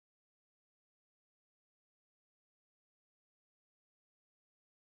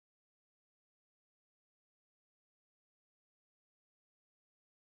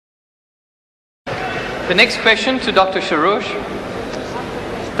The next question to Dr. Shorrosh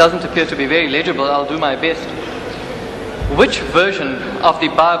doesn't appear to be very legible. I'll do my best. Which version of the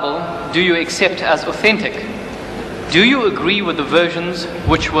Bible do you accept as authentic? Do you agree with the versions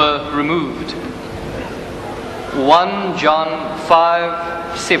which were removed? 1 John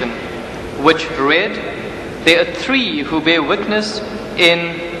 5:7, which read, "There are three who bear witness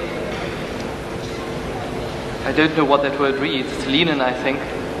in," I don't know what that word reads, it's Lenin, I think,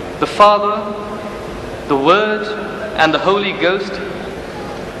 "the Father, the Word, and the Holy Ghost,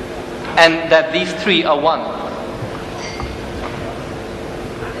 and that these three are one."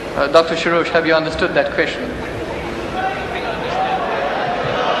 Dr. Shorrosh, have you understood that question?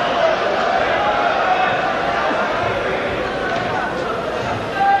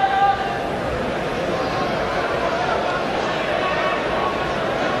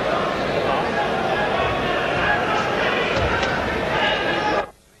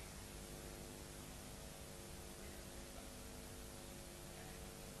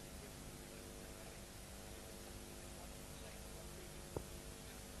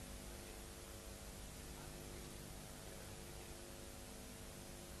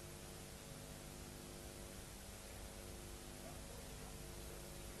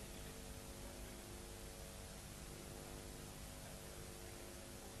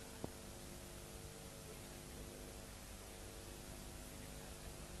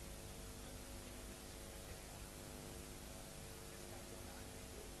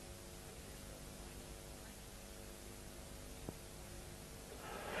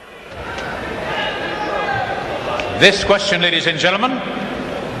 This question, ladies and gentlemen,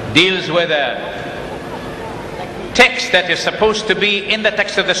 deals with a text that is supposed to be in the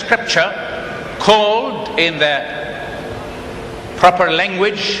text of the scripture, called in the proper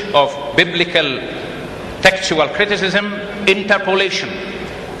language of biblical textual criticism, interpolation.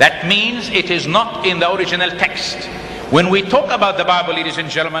 That means it is not in the original text. When we talk about the Bible, ladies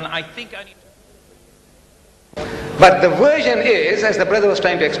and gentlemen, I think I need to... But the version is, as the brother was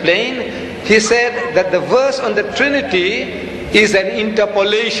trying to explain, he said that the verse on the Trinity is an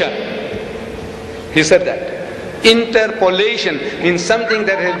interpolation. He said that. Interpolation means something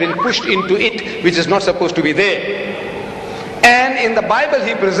that has been pushed into it which is not supposed to be there. And in the Bible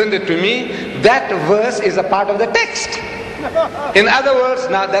he presented to me, that verse is a part of the text. In other words,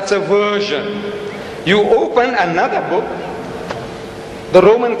 now that's a version. You open another book, the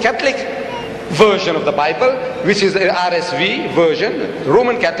Roman Catholic version of the Bible, which is the RSV version,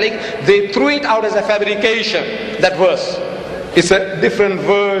 Roman Catholic, they threw it out as a fabrication, that verse. It's a different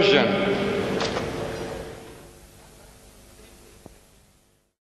version.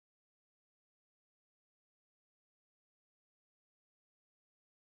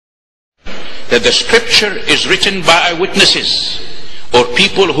 That the scripture is written by eyewitnesses, or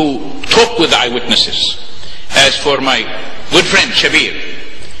people who talk with eyewitnesses. As for my good friend Shabir,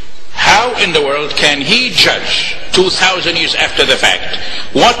 how in the world can he judge 2,000 years after the fact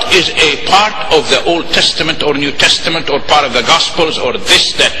what is a part of the Old Testament or New Testament or part of the Gospels or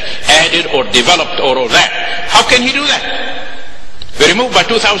this that added or developed or that? How can he do that? We removed by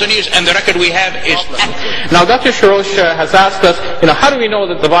 2,000 years and the record we have is... Now Dr. Shorrosh has asked us, how do we know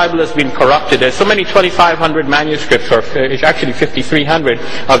that the Bible has been corrupted? There's so many 2,500 manuscripts, or it's actually 5,300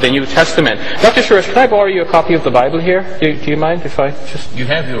 of the New Testament. Dr. Shorrosh, can I borrow you a copy of the Bible here? Do you mind if I just... You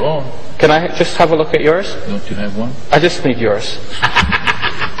have your own. Can I just have a look at yours? Don't you have one? I just need yours.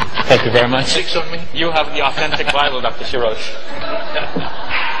 Thank you very much. 6 on me? You have the authentic Bible, Dr. Shorrosh.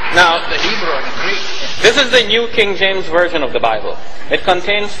 Now, the Hebrew and Greek. This is the New King James Version of the Bible. It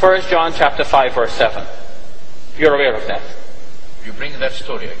contains 1 John chapter 5 verse 7. You're aware of that? You bring that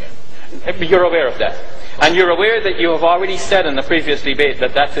story again. You're aware of that. And you're aware that you have already said in the previous debate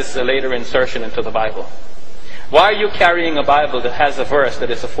that that is a later insertion into the Bible. Why are you carrying a Bible that has a verse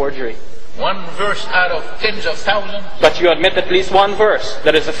that is a forgery? One verse out of tens of thousands. But you admit at least one verse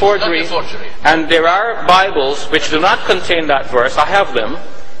that is a forgery. Not a forgery. And there are Bibles which do not contain that verse. I have them.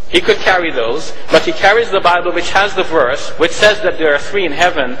 He could carry those, but he carries the Bible which has the verse which says that there are three in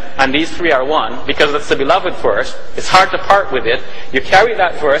heaven and these three are one, because it's the beloved verse. It's hard to part with it. You carry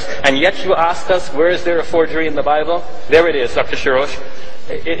that verse, and yet you ask us, where is there a forgery in the Bible? There it is, Dr. Shorrosh.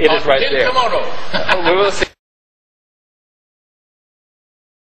 It is right there. Tomorrow. We will see.